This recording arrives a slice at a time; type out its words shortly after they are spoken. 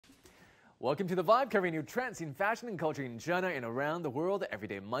Welcome to The Vibe, covering new trends in fashion and culture in China and around the world every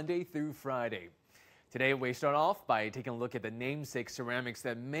day, Monday through Friday. Today, we start off by taking a look at the namesake ceramics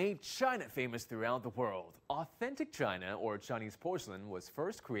that made China famous throughout the world. Authentic China, or Chinese porcelain, was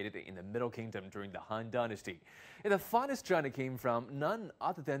first created in the Middle Kingdom during the Han Dynasty. And the finest china came from none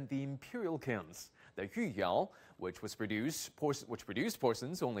other than the imperial kilns. The Yuyao, which produced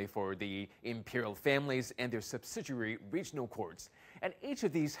porcelains only for the imperial families and their subsidiary regional courts. And each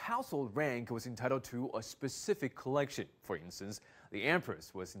of these household rank was entitled to a specific collection. For instance, the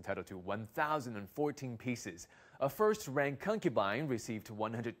empress was entitled to 1,014 pieces. A first-rank concubine received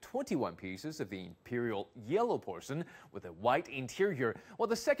 121 pieces of the imperial yellow porcelain with a white interior, while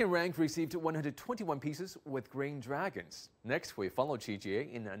the second rank received 121 pieces with green dragons. Next, we follow Qi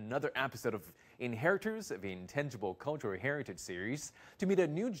Jie in another episode of Inheritors of Intangible Cultural Heritage series to meet a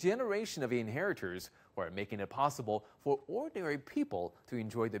new generation of inheritors who are making it possible for ordinary people to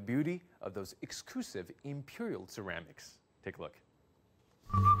enjoy the beauty of those exclusive imperial ceramics. Take a look.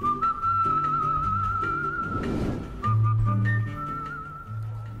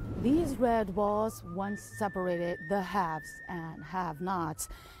 These red walls once separated the haves and have-nots,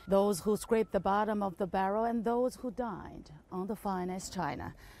 those who scraped the bottom of the barrel and those who dined on the finest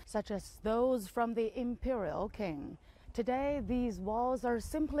china, such as those from the Imperial King. Today, these walls are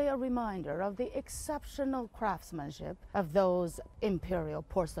simply a reminder of the exceptional craftsmanship of those imperial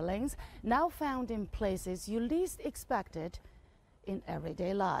porcelains, now found in places you least expected in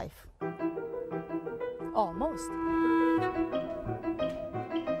everyday life. Almost.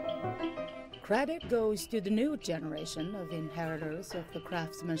 Credit goes to the new generation of inheritors of the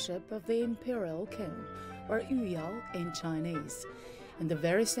craftsmanship of the Imperial Kiln, or Yuyao in Chinese. In the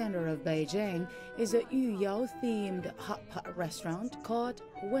very center of Beijing is a Yuyao-themed hot pot restaurant called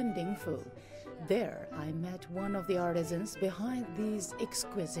Wending Fu. There, I met one of the artisans behind these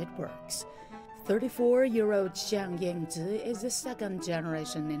exquisite works. 34-year-old Xiang Yingzi is the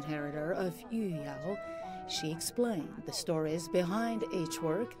second-generation inheritor of Yuyao. She explained the stories behind each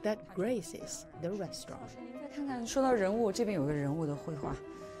work that graces the restaurant. 看看，说到人物，这边有个人物的绘画。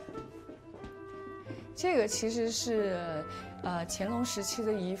这个其实是乾隆时期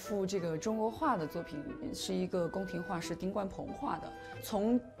的一幅这个中国画的作品，是一个宫廷画师丁冠鹏画的。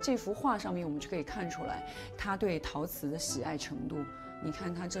从这幅画上面，我们就可以看出来他对陶瓷的喜爱程度。你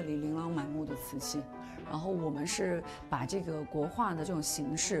看他这里琳琅满目的瓷器，然后我们是把这个国画的这种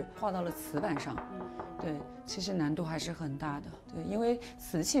形式画到了瓷板上。对，其实难度还是很大的。对，因为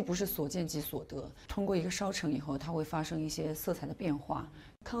瓷器不是所见即所得，通过一个烧成以后，它会发生一些色彩的变化。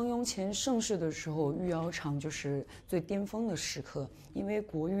康雍乾盛世的时候，御窑厂就是最巅峰的时刻，因为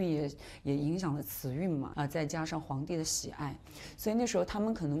国运也影响了瓷运嘛，再加上皇帝的喜爱，所以那时候他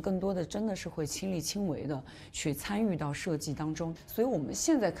们可能更多的真的是会亲力亲为的去参与到设计当中。所以我们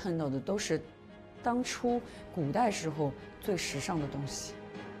现在看到的都是当初古代时候最时尚的东西。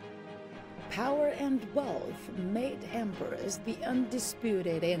Power and wealth made emperors the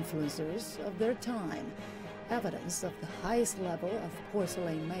undisputed influencers of their time. Evidence of the highest level of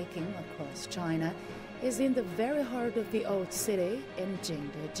porcelain making across China is in the very heart of the old city in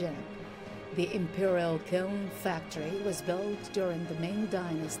Jingdezhen. The Imperial Kiln factory was built during the Ming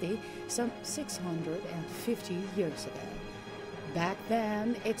Dynasty some 650 years ago. Back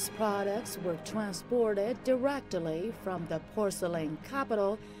then, its products were transported directly from the porcelain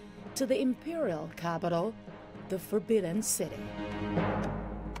capital to the imperial capital, the Forbidden City.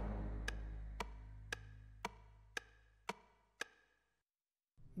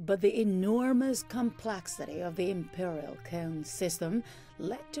 But the enormous complexity of the imperial kiln system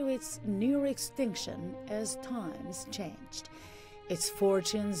led to its near extinction as times changed. Its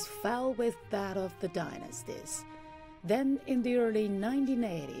fortunes fell with that of the dynasties. Then, in the early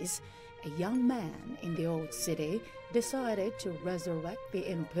 1980s, a young man in the old city decided to resurrect the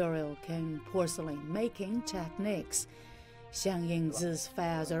Imperial Kiln porcelain making techniques. Xiang Yingzi's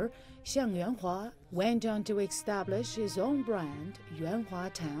father, Xiang Yuanhua, went on to establish his own brand,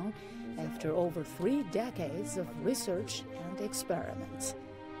 Yuanhua Town, after over 3 decades of research and experiments.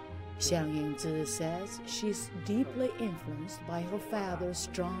 Xiang Yingzi says she's deeply influenced by her father's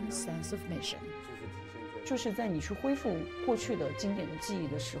strong sense of mission. 就是在你去恢复过去的经典的记忆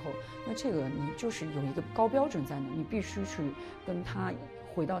的时候，那这个你就是有一个高标准在那，你必须去跟他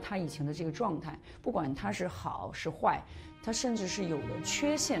回到他以前的这个状态，不管他是好是坏，他甚至是有了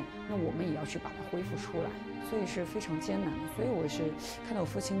缺陷，那我们也要去把它恢复出来，所以是非常艰难的。所以我是看到我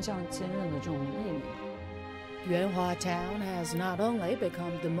父亲这样坚韧的这种毅力。Yuanhua Town has not only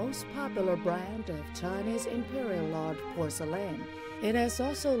become the most popular brand of Chinese imperial art porcelain, it has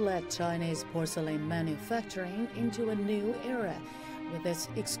also led Chinese porcelain manufacturing into a new era, with its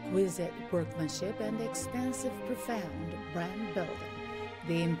exquisite workmanship and extensive, profound brand building.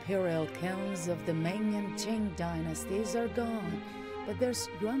 The imperial kilns of the Ming and Qing dynasties are gone, but there's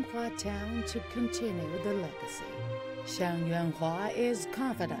Yuanhua Town to continue the legacy. Xiang Yuanhua is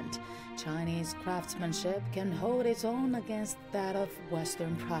confident Chinese craftsmanship can hold its own against that of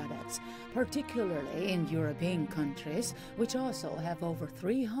Western products, particularly in European countries, which also have over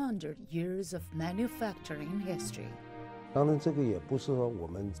 300 years of manufacturing history. 当然，这个也不是说我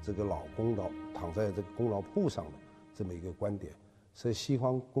们这个老功劳躺在这个功劳簿上的这么一个观点。是西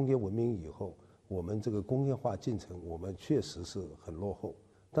方工业文明以后，我们这个工业化进程，我们确实是很落后。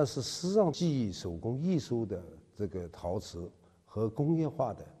但是事实上，技艺手工艺术的这个陶瓷和工业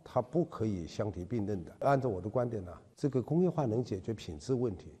化的，它不可以相提并论的。按照我的观点呢，这个工业化能解决品质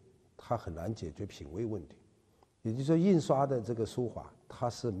问题，它很难解决品味问题。也就是说，印刷的这个书法，它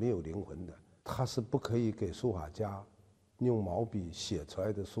是没有灵魂的，它是不可以给书法家用毛笔写出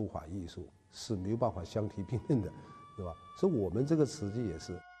来的书法艺术是没有办法相提并论的，对吧？所以我们这个瓷器也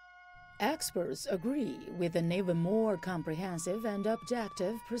是。Experts agree with an even more comprehensive and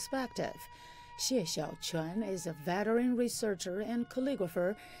objective perspective. Xie Xiaoquan is a veteran researcher and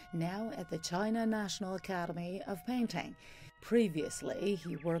calligrapher now at the China National Academy of Painting. Previously,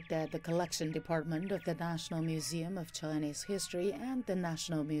 he worked at the collection department of the National Museum of Chinese History and the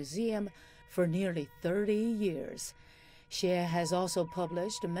National Museum for nearly 30 years. Xie has also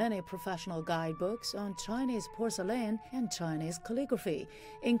published many professional guidebooks on Chinese porcelain and Chinese calligraphy,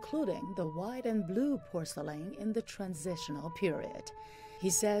 including the white and blue porcelain in the transitional period. He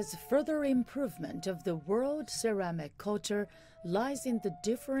says further improvement of the world ceramic culture lies in the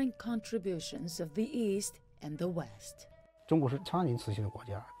differing contributions of the East and the West. 中国是昌宁瓷器的国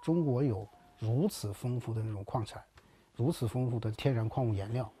家，中国有如此丰富的那种矿产，如此丰富的天然矿物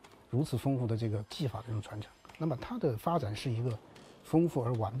颜料，如此丰富的这个技法的这种传承。那么它的发展是一个丰富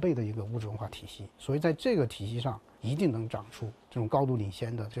而完备的一个物质文化体系，所以在这个体系上一定能长出这种高度领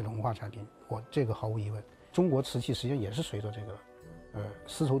先的这种文化产品。这个毫无疑问，中国瓷器实际上也是随着这个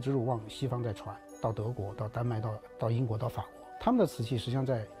丝绸之路往西方在传，到德国、到丹麦、到英国、到法国，他们的瓷器实际上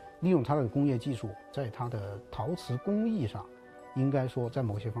在利用它的工业技术，在它的陶瓷工艺上，应该说在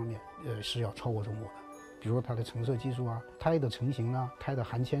某些方面是要超过中国的。比如说它的成色技术啊，胎的成型啊，胎的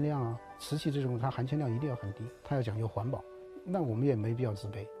含铅量啊，瓷器这种它含铅量一定要很低，它要讲究环保。那我们也没必要自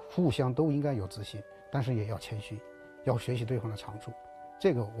卑，互相都应该有自信，但是也要谦虚，要学习对方的长处。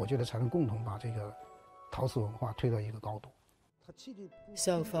这个我觉得才能共同把这个陶瓷文化推到一个高度。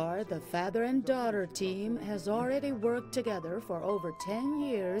So far, the father and daughter team has already worked together for over 10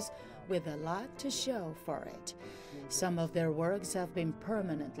 years with a lot to show for it. Some of their works have been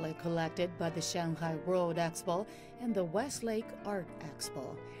permanently collected by the Shanghai World Expo and the Westlake Art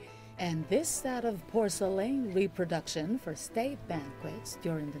Expo. And this set of porcelain reproduction for state banquets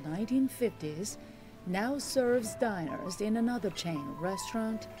during the 1950s now serves diners in another chain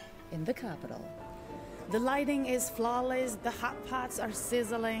restaurant in the capital. The lighting is flawless, the hot pots are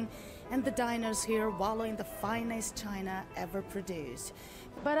sizzling, and the diners here wallow in the finest china ever produced.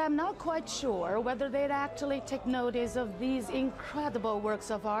 But I'm not quite sure whether they'd actually take notice of these incredible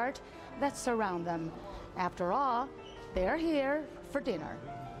works of art that surround them. After all, they're here for dinner.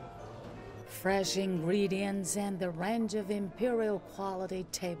 Fresh ingredients and the range of imperial quality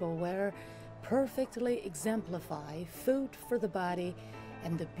tableware perfectly exemplify food for the body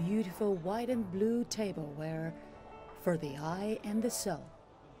and the beautiful white and blue tableware for the eye and the soul.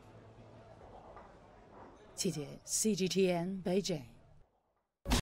 记者 CGTN 北京。